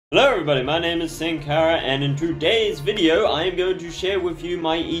Hello everybody, my name is Senkara, and in today's video I am going to share with you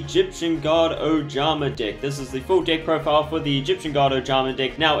my Egyptian God Ojama deck. This is the full deck profile for the Egyptian God Ojama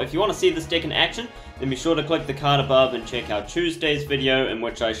deck. Now, if you want to see this deck in action, then be sure to click the card above and check out Tuesday's video in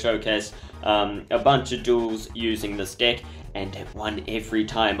which I showcase a bunch of duels using this deck, and it won every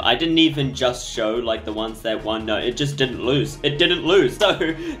time. I didn't even just show like the ones that won, no, it just didn't lose. It didn't lose. So,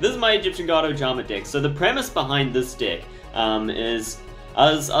 this is my Egyptian God Ojama deck. So the premise behind this deck is...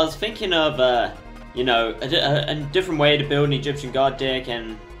 I was thinking of, you know, a different way to build an Egyptian God deck,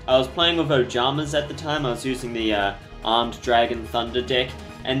 and I was playing with Ojamas at the time. I was using the Armed Dragon Thunder deck,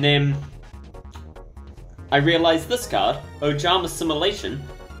 and then I realized this card, Ojama Simulation,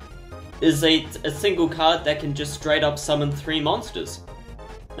 is a single card that can just straight up summon 3 monsters.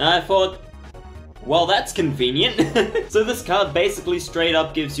 And I thought, well, that's convenient. So this card basically straight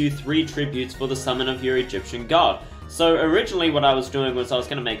up gives you 3 tributes for the summon of your Egyptian God. So originally what I was doing was I was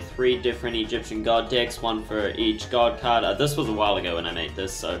going to make 3 different Egyptian God decks, one for each God card. This was a while ago when I made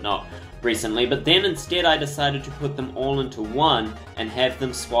this, so not recently. But then instead I decided to put them all into one and have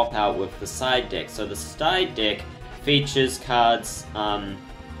them swap out with the side deck. So the side deck features cards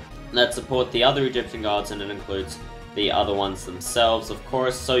that support the other Egyptian gods, and it includes the other ones themselves, of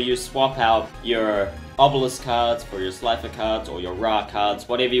course. So you swap out your Obelisk cards for your Slifer cards or your Ra cards,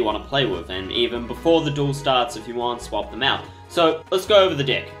 whatever you want to play with, and even before the duel starts, if you want, swap them out. So let's go over the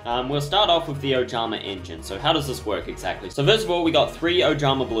deck. We'll start off with the Ojama engine. So how does this work exactly? So first of all, we got 3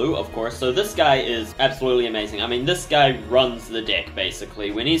 Ojama Blue, of course. So this guy is absolutely amazing. I mean, this guy runs the deck,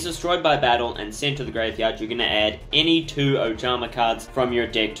 basically. When he's destroyed by battle and sent to the graveyard, you're going to add any 2 Ojama cards from your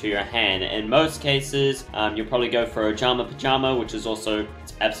deck to your hand. In most cases, you'll probably go for Ojama Pajama, which is also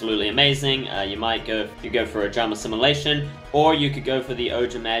absolutely amazing. You go for Ojama Simulation, or you could go for the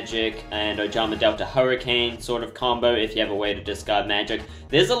Ojama Magic and Ojama Delta Hurricane sort of combo if you have a way to discard magic.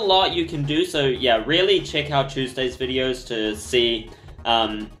 There's a lot you can do, so yeah, really check out Tuesday's videos to see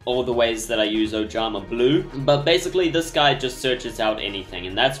all the ways that I use Ojama Blue. But basically this guy just searches out anything,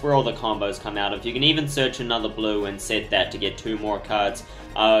 and that's where all the combos come out of. You can even search another blue and set that to get 2 more cards.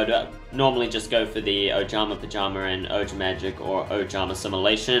 I would normally just go for the Ojama Pajama and Ojama Magic or Ojama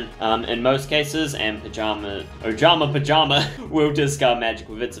Simulation in most cases, and Ojama Pajama will discard magic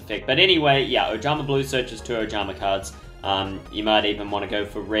with its effect. But anyway, yeah, Ojama Blue searches 2 Ojama cards. You might even want to go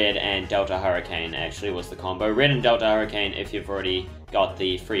for Red and Delta Hurricane, actually, was the combo. Red and Delta Hurricane if you've already got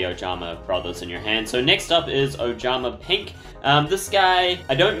the 3 Ojama brothers in your hand. So next up is Ojama Pink. This guy,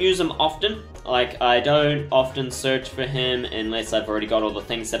 I don't use him often. Like, I don't often search for him unless I've already got all the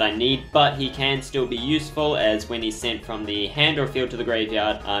things that I need, but he can still be useful, as when he's sent from the hand or field to the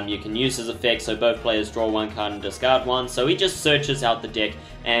graveyard, you can use his effect, so both players draw 1 card and discard 1, so he just searches out the deck,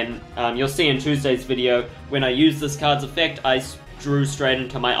 and you'll see in Tuesday's video, when I use this card's effect, I drew straight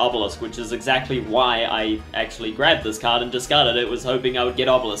into my Obelisk, which is exactly why I actually grabbed this card and discarded it, was hoping I would get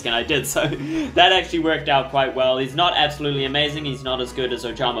Obelisk, and I did, so that actually worked out quite well. He's not absolutely amazing, he's not as good as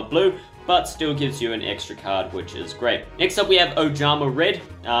Ojama Blue, but still gives you an extra card, which is great. Next up we have Ojama Red.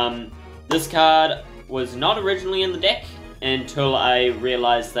 This card was not originally in the deck until I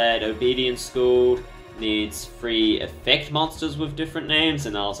realized that Obedience School needs free effect monsters with different names,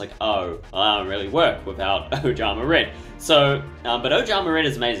 and I was like, oh, well, that don't really work without Ojama Red. So, but Ojama Red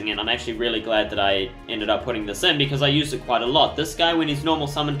is amazing, and I'm actually really glad that I ended up putting this in, because I used it quite a lot. This guy, when he's normal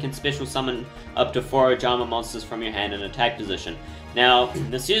summon, can special summon up to 4 Ojama monsters from your hand in attack position. Now,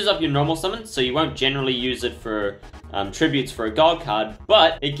 this uses up your normal summon, so you won't generally use it for tributes for a god card,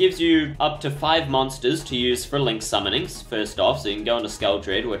 but it gives you up to 5 monsters to use for link summonings, first off, so you can go into Skull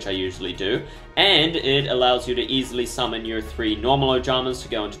Dread, which I usually do, and it allows you to easily summon your 3 normal Ojamas to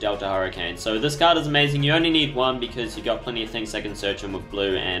go into Delta Hurricane. So this card is amazing. You only need 1 because you got plenty of things that can search him with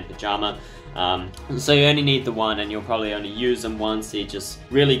Blue and Pajama. So you only need the 1, and you'll probably only use them once, so you just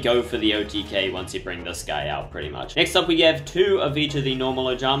really go for the OTK once you bring this guy out, pretty much. Next up we have 2 of each of the normal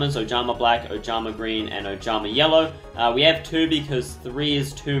Ojamas, Ojama Black, Ojama Green, and Ojama Yellow. We have 2 because 3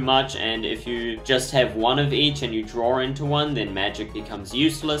 is too much, and if you just have 1 of each and you draw into 1, then magic becomes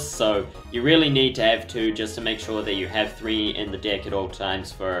useless, so you really need to have 2 just to make sure that you have 3 in the deck at all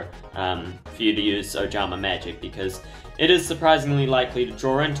times for you to use Ojama Magic, because it is surprisingly likely to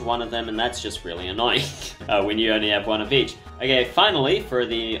draw into 1 of them, and that's just really annoying when you only have 1 of each. Okay, finally, for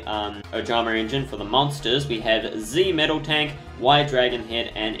the Ojama engine, for the monsters, we have Z Metal Tank, Y Dragon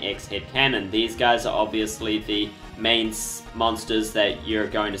Head, and X Head Cannon. These guys are obviously the main monsters that you're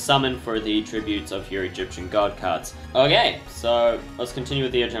going to summon for the tributes of your Egyptian God cards. Okay, so let's continue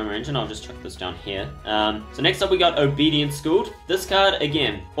with the Ojama engine. I'll just chuck this down here. So next up we got Obedient Schooled. This card,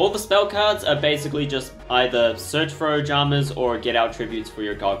 again, all the spell cards are basically just either search for Ojamas or get out tributes for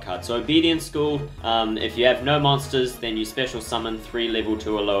your God card. So Obedient Schooled, if you have no monsters, then you special summon 3 level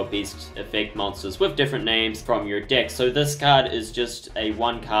 2 or lower beast effect monsters with different names from your deck. So this card is just a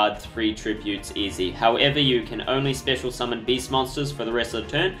 1 card, 3 tributes easy. However, you can only special summon beast monsters for the rest of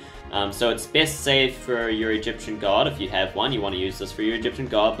the turn. So it's best saved for your Egyptian God. If you have one, you want to use this for your Egyptian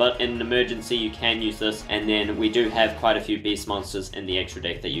God, but in an emergency you can use this, and then we do have quite a few beast monsters in the extra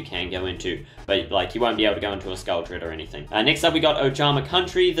deck that you can go into, but like you won't be able to go into a Skull Dread or anything. Next up we got Ojama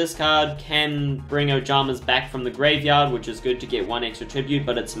Country. This card can bring Ojamas back from the graveyard, which is good to get 1 extra tribute,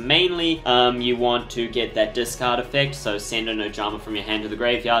 but it's mainly you want to get that discard effect, so send an Ojama from your hand to the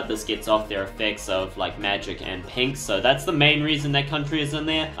graveyard. This gets off their effects of like magic and pink, so that's the main reason that Country is in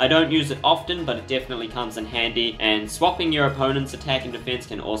there. I don't use it often, but it definitely comes in handy, and swapping your opponent's attack and defense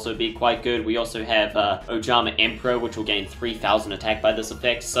can also be quite good. We also have Ojama Emperor, which will gain 3,000 attack by this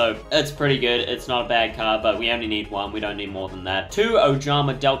effect, so it's pretty good. It's not a bad card, but we only need 1. We don't need more than that. 2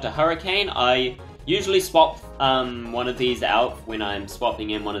 Ojama Delta Hurricane. I usually swap one of these out when I'm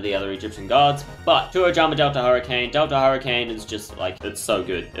swapping in one of the other Egyptian gods, but 2 Ojama Delta Hurricane is just like, it's so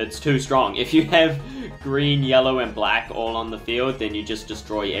good. It's too strong. If you have green, yellow, and black all on the field, then you just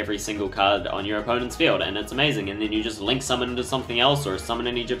destroy every single card on your opponent's field, and it's amazing. And then you just link summon into something else, or summon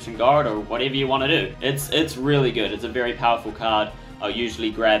an Egyptian god, or whatever you want to do. It's really good. It's a very powerful card. I'll usually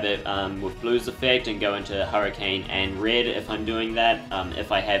grab it with Blue's effect and go into Hurricane and Red if I'm doing that.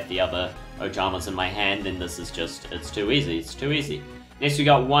 If I have the other Ojamas in my hand, then this is just, it's too easy. It's too easy. Next we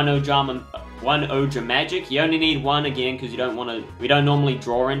got 1 Oja Magic. You only need 1 again because we don't normally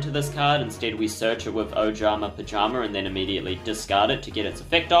draw into this card. Instead we search it with Ojama Pajama and then immediately discard it to get its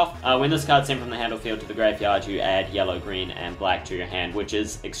effect off. When this card's sent from the hand or field to the graveyard, you add yellow, green, and black to your hand, which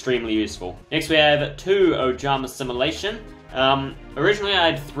is extremely useful. Next we have 2 Ojama Simulation. Originally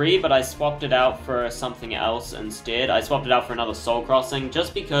I had 3, but I swapped it out for something else instead. I swapped it out for another Soul Crossing,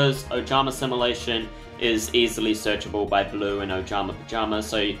 just because Ojama Simulation is easily searchable by Blue and Ojama Pajama,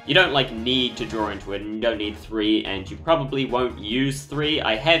 so you don't like need to draw into it, and you don't need 3, and you probably won't use 3.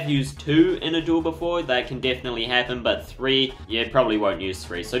 I have used 2 in a duel before, that can definitely happen, but 3, you probably won't use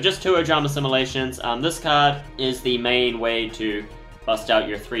 3. So just 2 Ojama Simulations. This card is the main way to bust out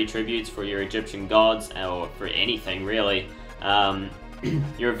your 3 tributes for your Egyptian gods, or for anything really.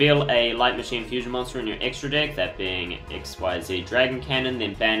 You reveal a Light Machine Fusion monster in your extra deck, that being XYZ Dragon Cannon,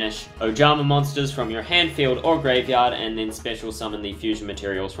 then banish Ojama monsters from your hand, field, or graveyard, and then special summon the fusion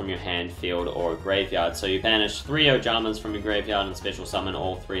materials from your hand, field, or graveyard. So you banish 3 Ojamas from your graveyard and special summon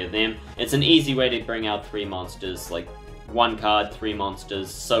all 3 of them. It's an easy way to bring out 3 monsters, like 1 card, 3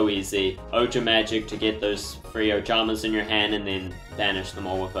 monsters, so easy. Oja Magic to get those 3 Ojamas in your hand and then banish them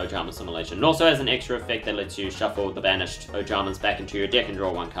all with Ojama Simulation. It also has an extra effect that lets you shuffle the banished Ojamas back into your deck and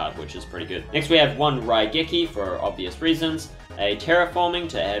draw 1 card, which is pretty good. Next we have 1 Raigeki for obvious reasons, a Terraforming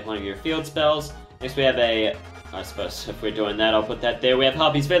to add 1 of your field spells. Next we have a, I suppose if we're doing that I'll put that there. We have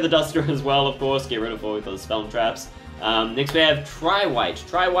Harpy's Feather Duster as well, of course, get rid of all those spell traps. Next we have Tri-White.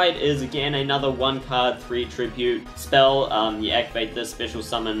 Tri-White is again another 1 card, 3 tribute spell. You activate this, special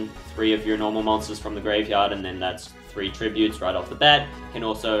summon 3 of your normal monsters from the graveyard, and then that's 3 tributes right off the bat. Can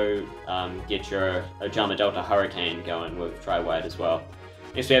also get your Ojama Delta Hurricane going with Tri-White as well.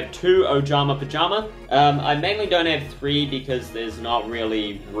 Next we have 2 Ojama Pajama. I mainly don't have 3 because there's not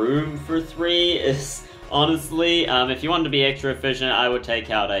really room for 3. Honestly, if you wanted to be extra efficient, I would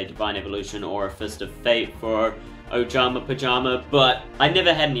take out a Divine Evolution or a Fist of Fate for Ojama Pajama, but I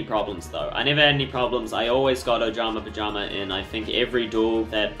never had any problems though. I never had any problems. I always got Ojama Pajama in I think every duel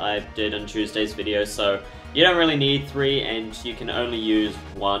that I did in Tuesday's video, so you don't really need 3, and you can only use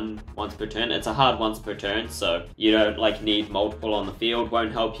 1 once per turn. It's a hard once per turn, so you don't like need multiple on the field,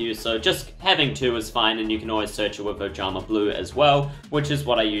 won't help you. So just having 2 is fine, and you can always search it with Ojama Blue as well, which is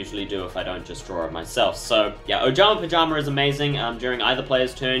what I usually do if I don't just draw it myself. So yeah, Ojama Pajama is amazing. During either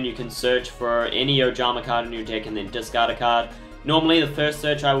player's turn, you can search for any Ojama card in your deck and then discard a card. Normally, the first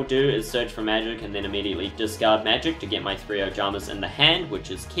search I will do is search for magic and then immediately discard magic to get my 3 Ojamas in the hand,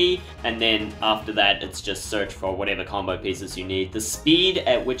 which is key. And then after that, it's just search for whatever combo pieces you need. The speed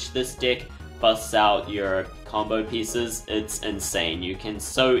at which this deck busts out your combo pieces, it's insane. You can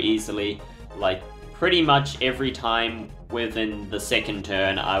so easily, like, pretty much every time within the second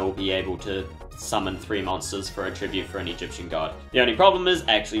turn, I will be able to summon 3 monsters for a tribute for an Egyptian god. The only problem is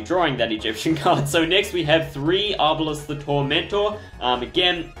actually drawing that Egyptian god. So next we have 3 Obelisk the Tormentor.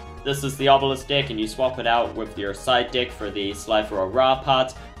 Again, this is the Obelisk deck, and you swap it out with your side deck for the Slifer or Ra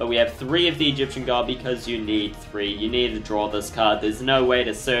parts. But we have 3 of the Egyptian God because you need 3. You need to draw this card. There's no way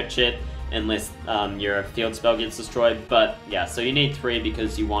to search it unless your field spell gets destroyed. But yeah, so you need 3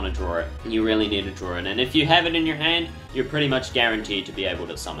 because you want to draw it. You really need to draw it. And if you have it in your hand, you're pretty much guaranteed to be able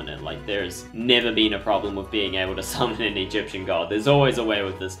to summon it. Like, there's never been a problem with being able to summon an Egyptian God. There's always a way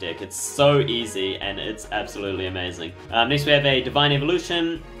with this deck. It's so easy, and it's absolutely amazing. Next we have a Divine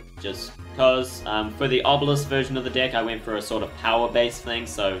Evolution, just because. For the Obelisk version of the deck, I went for a sort of power-based thing,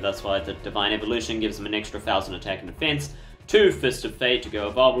 so that's why the Divine Evolution gives them an extra 1,000 attack and defense. 2 Fist of Fate to go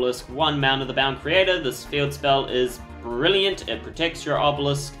with Obelisk, 1 Mound of the Bound Creator. This field spell is brilliant. It protects your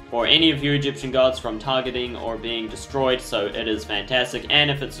Obelisk or any of your Egyptian gods from targeting or being destroyed, so it is fantastic.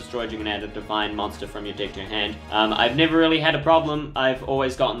 And if it's destroyed, you can add a Divine Monster from your deck to your hand. I've never really had a problem. I've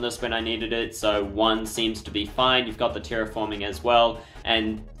always gotten this when I needed it, so 1 seems to be fine. You've got the Terraforming as well,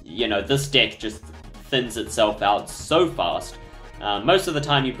 and, you know, this deck just thins itself out so fast. Most of the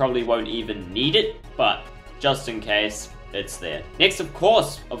time you probably won't even need it, but just in case, it's there. Next, of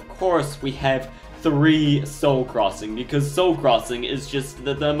course, we have 3 Soul Crossing, because Soul Crossing is just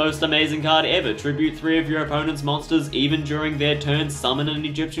the most amazing card ever. Tribute 3 of your opponent's monsters, even during their turn, summon an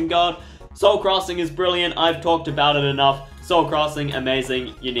Egyptian God. Soul Crossing is brilliant, I've talked about it enough. Soul Crossing,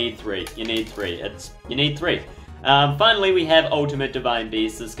 amazing, you need 3. You need 3. You need 3. Finally, we have Ultimate Divine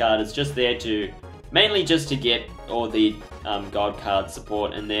Beast. This card is just there to, mainly just to get all the God card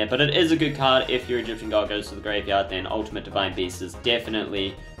support in there, but it is a good card. If your Egyptian God goes to the graveyard, then Ultimate Divine Beast is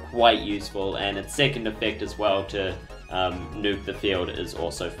definitely quite useful, and its second effect as well to nuke the field is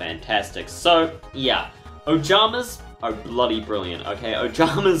also fantastic. So yeah, Ojamas are bloody brilliant, okay?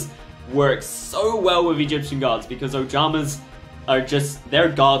 Ojamas work so well with Egyptian gods because Ojamas are just, they're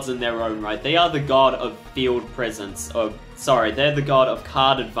gods in their own right. They are the god of field presence, or sorry, they're the god of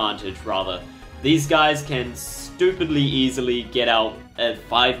card advantage rather. These guys can stupidly easily get out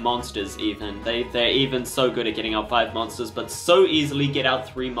 5 monsters even. They're even so good at getting out 5 monsters, but so easily get out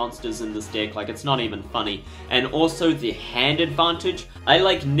 3 monsters in this deck, like it's not even funny. And also the hand advantage. I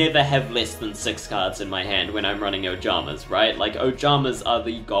like never have less than 6 cards in my hand when I'm running Ojamas, right? Like Ojamas are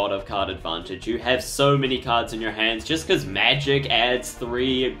the god of card advantage. You have so many cards in your hands just because magic adds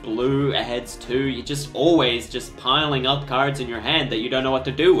 3, blue adds 2, you're just always just piling up cards in your hand that you don't know what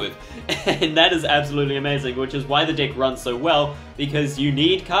to do with. And that is absolutely amazing, which is why the deck runs so well, because you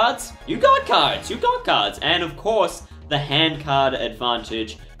need cards, you got cards, you got cards. And of course, the hand card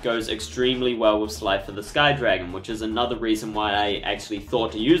advantage goes extremely well with Slifer the Sky Dragon, which is another reason why I actually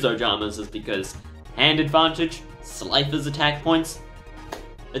thought to use Ojamas, is because hand advantage, Slifer's attack points,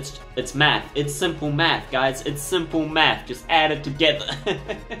 it's math. It's simple math, guys. It's simple math. Just add it together.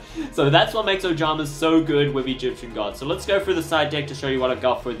 So that's what makes Ojamas so good with Egyptian gods. So let's go through the side deck to show you what I've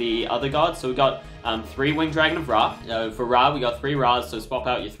got for the other gods. So we got 3 Winged Dragon of Ra. For Ra, we got 3 Ras, so swap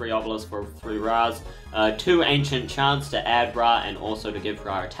out your 3 Obelisks for 3 Ras. 2 Ancient Chants to add Ra and also to give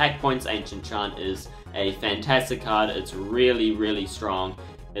Ra attack points. Ancient Chant is a fantastic card. It's really, really strong.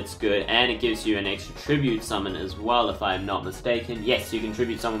 It's good, and it gives you an extra tribute summon as well, if I am not mistaken. Yes, you can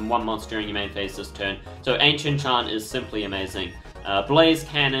tribute summon 1 monster during your main phase this turn. So Ancient Chant is simply amazing. Blaze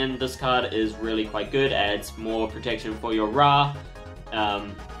Cannon, this card is really quite good, adds more protection for your Ra,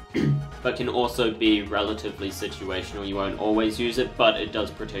 but can also be relatively situational. You won't always use it, but it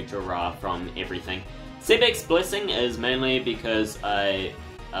does protect your Ra from everything. Sebek's Blessing is mainly because I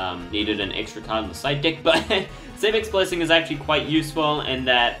needed an extra card in the side deck, but Sebek's Blessing is actually quite useful in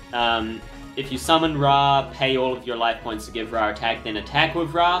that if you summon Ra, pay all of your life points to give Ra attack, then attack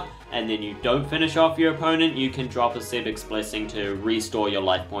with Ra, and then you don't finish off your opponent, you can drop a Sebek's Blessing to restore your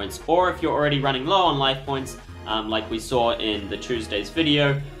life points. Or if you're already running low on life points, like we saw in the Tuesday's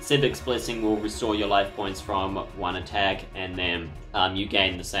video, Sebek's Blessing will restore your life points from 1 attack, and then you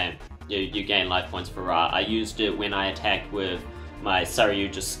gain the same. You gain life points for Ra. I used it when I attacked with my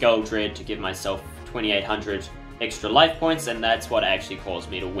Saryuja Skull Dread to give myself 2,800 extra life points, and that's what actually caused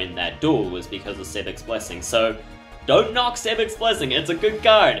me to win that duel, was because of Sebek's Blessing. So don't knock Sebek's Blessing. It's a good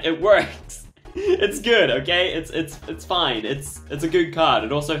card. It works. It's good, okay? It's fine. It's a good card.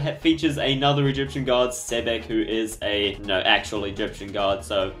 It also features another Egyptian god, Sebek, who is a actual Egyptian god.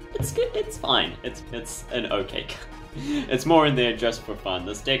 So it's good. It's fine. It's an okay card. It's more in there just for fun.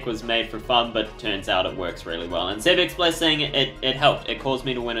 This deck was made for fun, but turns out it works really well. And Sebek's Blessing, it helped. It caused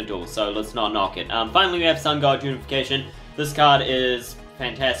me to win a duel, so let's not knock it. Finally, we have Sun God Unification. This card is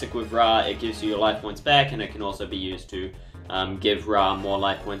fantastic with Ra. It gives you your life points back, and it can also be used to give Ra more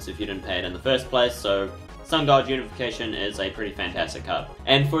life points if you didn't pay it in the first place. So Sun God Unification is a pretty fantastic card.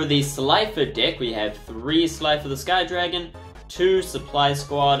 And for the Slifer deck, we have 3 Slifer the Sky Dragon, 2 Supply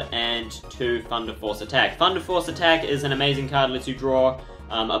Squad and 2 Thunder Force Attack. Thunder Force Attack is an amazing card, lets you draw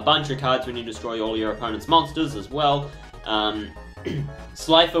a bunch of cards when you destroy all your opponent's monsters as well.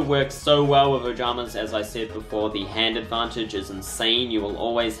 Slifer works so well with Ojamas, as I said before. The hand advantage is insane. You will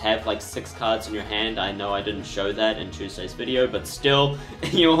always have like 6 cards in your hand. I know I didn't show that in Tuesday's video, but still,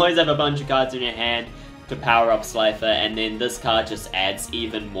 you always have a bunch of cards in your hand to power up Slifer, and then this card just adds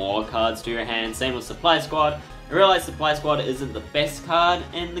even more cards to your hand. Same with Supply Squad. I realize Supply Squad isn't the best card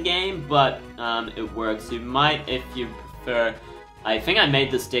in the game, but it works. You might, if you prefer, I think I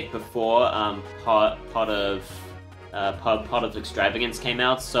made this deck before Pot of Extravagance came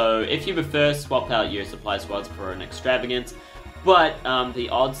out, so if you prefer, swap out your Supply Squads for an Extravagance, but the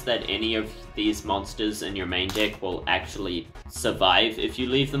odds that any of these monsters in your main deck will actually survive if you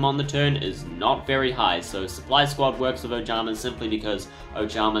leave them on the turn is not very high. So Supply Squad works with Ojamas simply because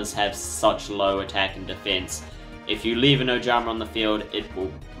Ojamas have such low attack and defense. If you leave an Ojama on the field, it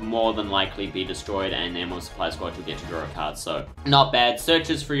will more than likely be destroyed, and then with Supply Squad you'll get to draw a card. So not bad.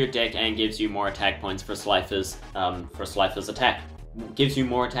 Searches for your deck and gives you more attack points for Slifer's attack. Gives you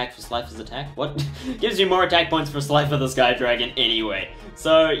more attack for Slifer's attack? What? Gives you more attack points for Slifer the Sky Dragon anyway.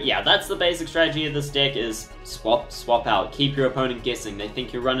 So yeah, that's the basic strategy of this deck, is swap out. Keep your opponent guessing. They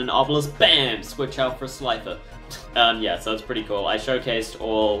think you're running Obelisk, bam! Switch out for Slifer. Yeah, so it's pretty cool. I showcased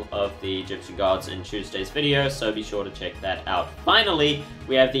all of the Egyptian gods in Tuesday's video, so be sure to check that out. Finally,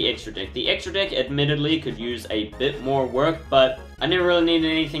 we have the extra deck. The extra deck admittedly could use a bit more work, but I never really needed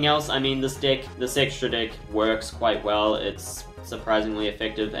anything else. I mean, this extra deck works quite well. It's surprisingly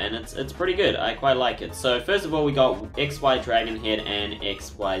effective, and it's pretty good. I quite like it. So first of all, we got XY Dragon Head and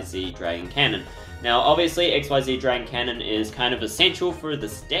XYZ Dragon Cannon. Now, obviously, XYZ Dragon Cannon is kind of essential for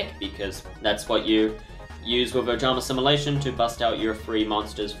this deck because that's what you use with Ojama Assimilation to bust out your free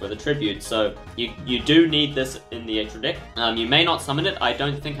monsters for the tribute. So you do need this in the extra deck. You may not summon it. I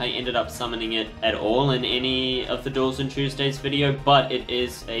don't think I ended up summoning it at all in any of the duels in Tuesday's video, but it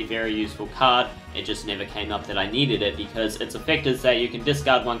is a very useful card. It just never came up that I needed it because its effect is that you can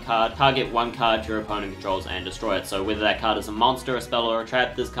discard one card, target one card your opponent controls, and destroy it. So whether that card is a monster, a spell, or a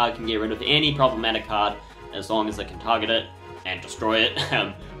trap, this card can get rid of any problematic card as long as it can target it and destroy it.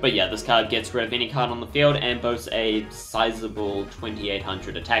 But yeah, this card gets rid of any card on the field and boasts a sizable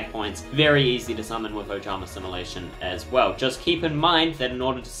 2800 attack points. Very easy to summon with Ojama Assimilation as well. Just keep in mind that in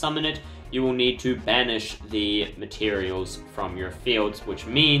order to summon it, you will need to banish the materials from your fields, which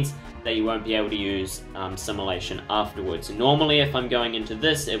means that you won't be able to use Assimilation afterwards. Normally, if I'm going into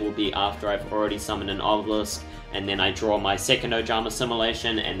this, it will be after I've already summoned an Obelisk, and then I draw my second Ojama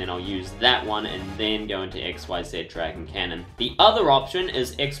Assimilation, and then I'll use that one, and then go into XYZ Dragon Cannon. The other option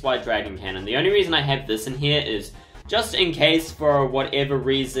is XY Dragon Cannon. The only reason I have this in here is just in case, for whatever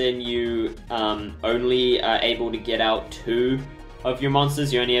reason, you only are able to get out 2 of your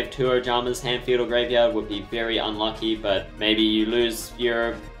monsters. You only have 2 Ojamas, hand, field, or graveyard. Would be very unlucky, but maybe you lose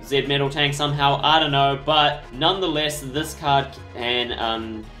your Z Metal Tank somehow, I don't know, but nonetheless, this card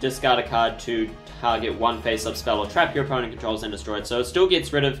can discard a card to target one face-up spell or trap your opponent controls and destroy it. So it still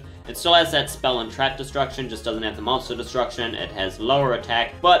gets rid of, it still has that spell and trap destruction, just doesn't have the monster destruction. It has lower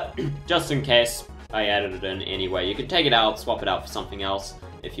attack, but just in case, I added it in anyway. You can take it out, swap it out for something else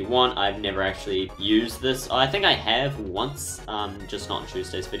if you want. I've never actually used this. I think I have once, just not in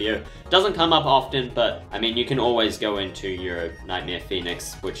Tuesday's video. Doesn't come up often, but I mean, you can always go into your Nightmare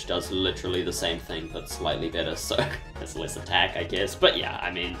Phoenix, which does literally the same thing, but slightly better, so it's less attack, I guess. But yeah,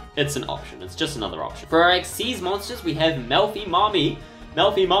 I mean, it's an option. It's just another option. For our Xyz monsters, we have Melfi Mami.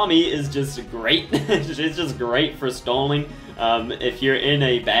 Melfi Mami is just great. It's just great for stalling. If you're in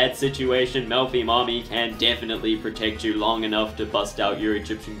a bad situation, Melfi Mami can definitely protect you long enough to bust out your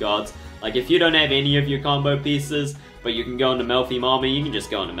Egyptian gods. Like, if you don't have any of your combo pieces, but you can go into Melfi Mami, you can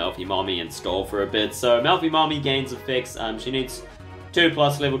just go into Melfi Mami and stall for a bit. So Melfi Mami gains effects. She needs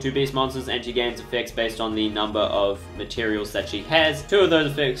 2+ level 2 beast monsters, and she gains effects based on the number of materials that she has. 2 of those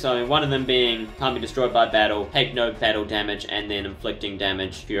effects, I mean, one of them being can't be destroyed by battle, take no battle damage, and then inflicting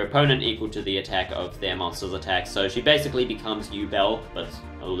damage to your opponent equal to the attack of their monster's attack. So she basically becomes Yubel, but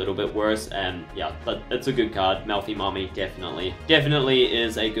a little bit worse, and yeah, but it's a good card. Melfi Mami definitely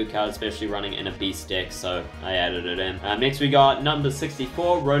is a good card, especially running in a beast deck, so I added it in. Next we got number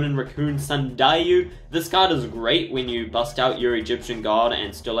 64, Ronin Raccoon Sundayu. This card is great when you bust out your Egyptian God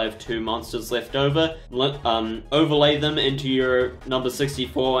and still have 2 monsters left over. Overlay them into your number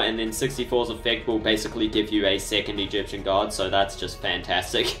 64, and then 64's effect will basically give you a second Egyptian God, so that's just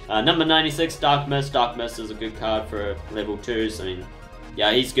fantastic. Number 96, Dark Mist. Dark Mist is a good card for level 2s. I mean,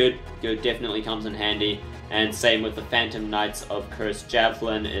 yeah, he's good. Definitely comes in handy. And same with the Phantom Knights of Cursed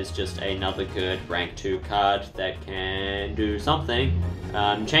Javelin, is just another good rank 2 card that can do something.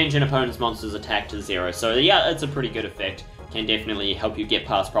 Change an opponent's monster's attack to 0. So yeah, it's a pretty good effect. Can definitely help you get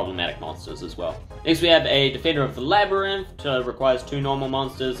past problematic monsters as well. Next we have a Defender of the Labyrinth. Requires 2 normal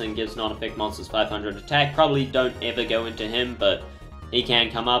monsters and gives non-effect monsters 500 attack. Probably don't ever go into him, but he can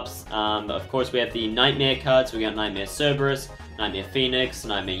come up. Of course we have the Nightmare cards. We got Nightmare Cerberus, Nightmare Phoenix,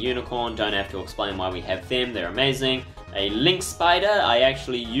 Nightmare Unicorn. Don't have to explain why we have them, they're amazing. A Link Spider, I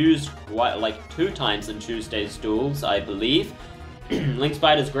actually used like 2 times in Tuesday's duels, I believe. Link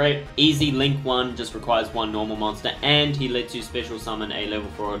Spider's great. Easy Link 1, just requires 1 normal monster, and he lets you special summon a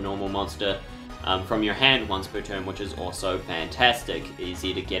level 4 normal monster from your hand once per turn, which is also fantastic.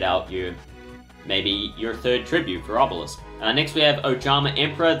 Easy to get out maybe your 3rd tribute for Obelisk. Next we have Ojama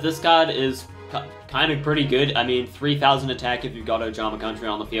Emperor. This card is kind of pretty good. I mean, 3000 attack if you've got Ojama Country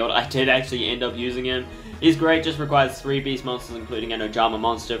on the field. I did actually end up using him. He's great, just requires 3 beast monsters including an Ojama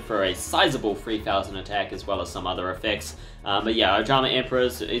monster for a sizable 3000 attack as well as some other effects. But yeah, Ojama Emperor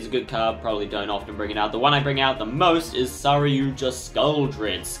is a good card, probably don't often bring it out. The one I bring out the most is Saryuja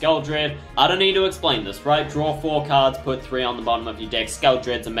Skulldread. Skulldread, I don't need to explain this, right? Draw 4 cards, put 3 on the bottom of your deck.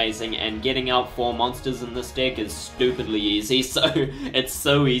 Skulldread's amazing, and getting out 4 monsters in this deck is stupidly easy, so it's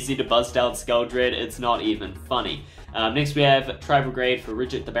so easy to bust out Skulldread, it's not even funny. Next we have Tribal Grade for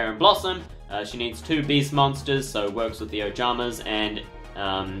Rigid the Barren Blossom. She needs 2 beast monsters, so it works with the Ojamas, and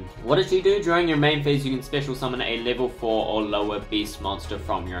what does she do? During your main phase, you can special summon a level 4 or lower beast monster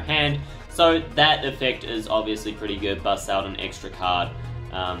from your hand. So that effect is obviously pretty good, busts out an extra card.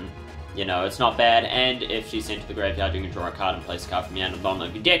 You know, it's not bad, and if she's sent to the graveyard, you can draw a card and place a card from your hand on the bottom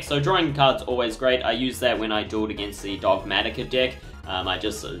of your deck. So drawing cards always great. I use that when I dueled against the Dogmatica deck. I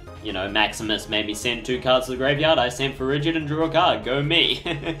just, you know, Maximus made me send 2 cards to the graveyard, I sent for Rigid and drew a card, go me!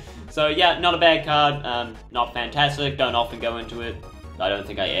 So yeah, not a bad card, not fantastic, don't often go into it. I don't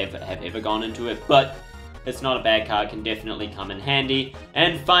think I have ever gone into it, but it's not a bad card, can definitely come in handy.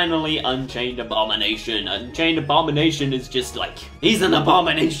 And finally, Unchained Abomination. Unchained Abomination is just like, he's an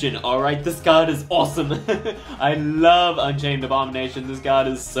abomination, alright? This card is awesome. I love Unchained Abomination, this card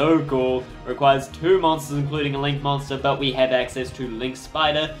is so cool. Requires 2 monsters including a Link monster, but we have access to Link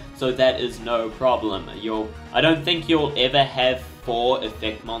Spider, so that is no problem. I don't think you'll ever have 4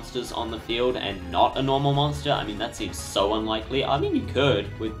 effect monsters on the field and not a normal monster. I mean, that seems so unlikely. I mean, you could.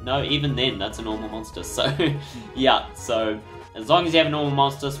 No, even then, that's a normal monster. So, yeah. So, as long as you have a normal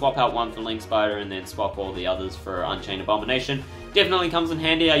monster, swap out 1 for Link Spider and then swap all the others for Unchained Abomination. Definitely comes in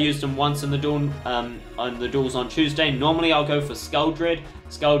handy. I used him once in the duel, on the duels on Tuesday. Normally, I'll go for Skulldread.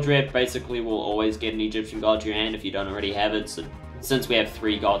 Skulldread basically will always get an Egyptian God to your hand if you don't already have it. So, since we have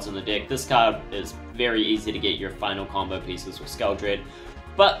 3 gods in the deck, this card is very easy to get your final combo pieces with Skulldread.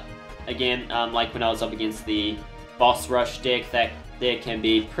 But, again, like when I was up against the Boss Rush deck, that deck can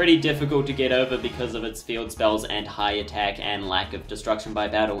be pretty difficult to get over because of its field spells and high attack and lack of destruction by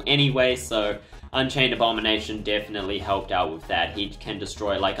battle anyway, so Unchained Abomination definitely helped out with that. He can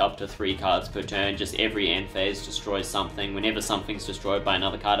destroy like up to 3 cards per turn, just every end phase destroys something. Whenever something's destroyed by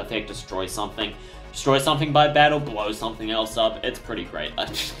another card effect, destroy something. Destroy something by battle, blow something else up. It's pretty great.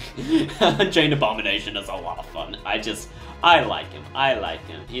 Unchained Abomination is a lot of fun. I like him. I like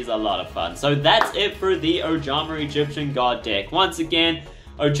him. He's a lot of fun. So that's it for the Ojama Egyptian God deck. Once again,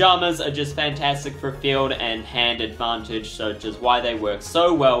 Ojamas are just fantastic for field and hand advantage, so which is why they work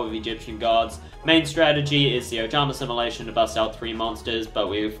so well with Egyptian gods. Main strategy is the Ojama Simulation to bust out 3 monsters, but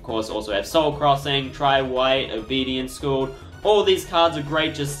we of course also have Soul Crossing, Try White, Obedience School. All these cards are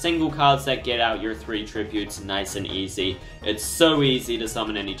great, just single cards that get out your 3 tributes nice and easy. It's so easy to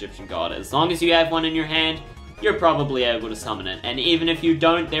summon an Egyptian god. As long as you have one in your hand, you're probably able to summon it. And even if you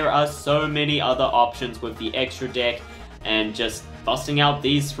don't, there are so many other options with the extra deck, and just busting out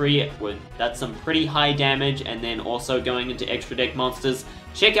these 3, that's some pretty high damage, and then also going into extra deck monsters.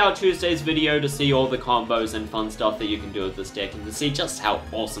 Check out Tuesday's video to see all the combos and fun stuff that you can do with this deck, and to see just how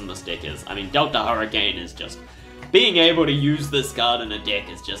awesome this deck is. I mean, Delta Hurricane is just... being able to use this card in a deck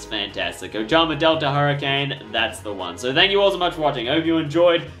is just fantastic. Ojama Delta Hurricane, that's the one. So thank you all so much for watching. I hope you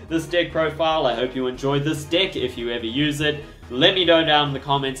enjoyed this deck profile. I hope you enjoyed this deck if you ever use it. Let me know down in the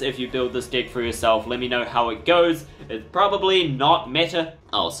comments if you build this deck for yourself. Let me know how it goes. It's probably not meta.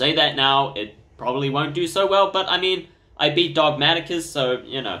 I'll say that now. It probably won't do so well, but I mean, I beat Dogmaticas, so,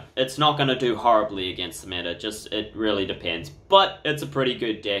 you know, it's not going to do horribly against the meta. It really depends. But it's a pretty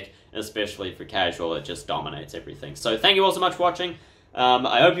good deck, especially for casual. It just dominates everything. So thank you all so much for watching.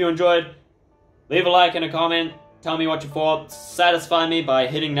 I hope you enjoyed. Leave a like and a comment. Tell me what you thought. Satisfy me by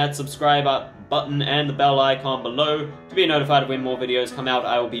hitting that subscribe button and the bell icon below to be notified when more videos come out.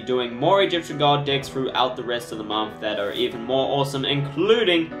 I will be doing more Egyptian God decks throughout the rest of the month that are even more awesome,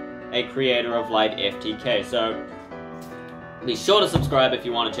 including a Creator of Light FTK. So be sure to subscribe if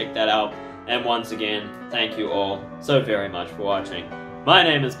you want to check that out. And once again, thank you all so very much for watching. My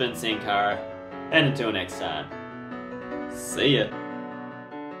name has been Senkara, and until next time, see ya.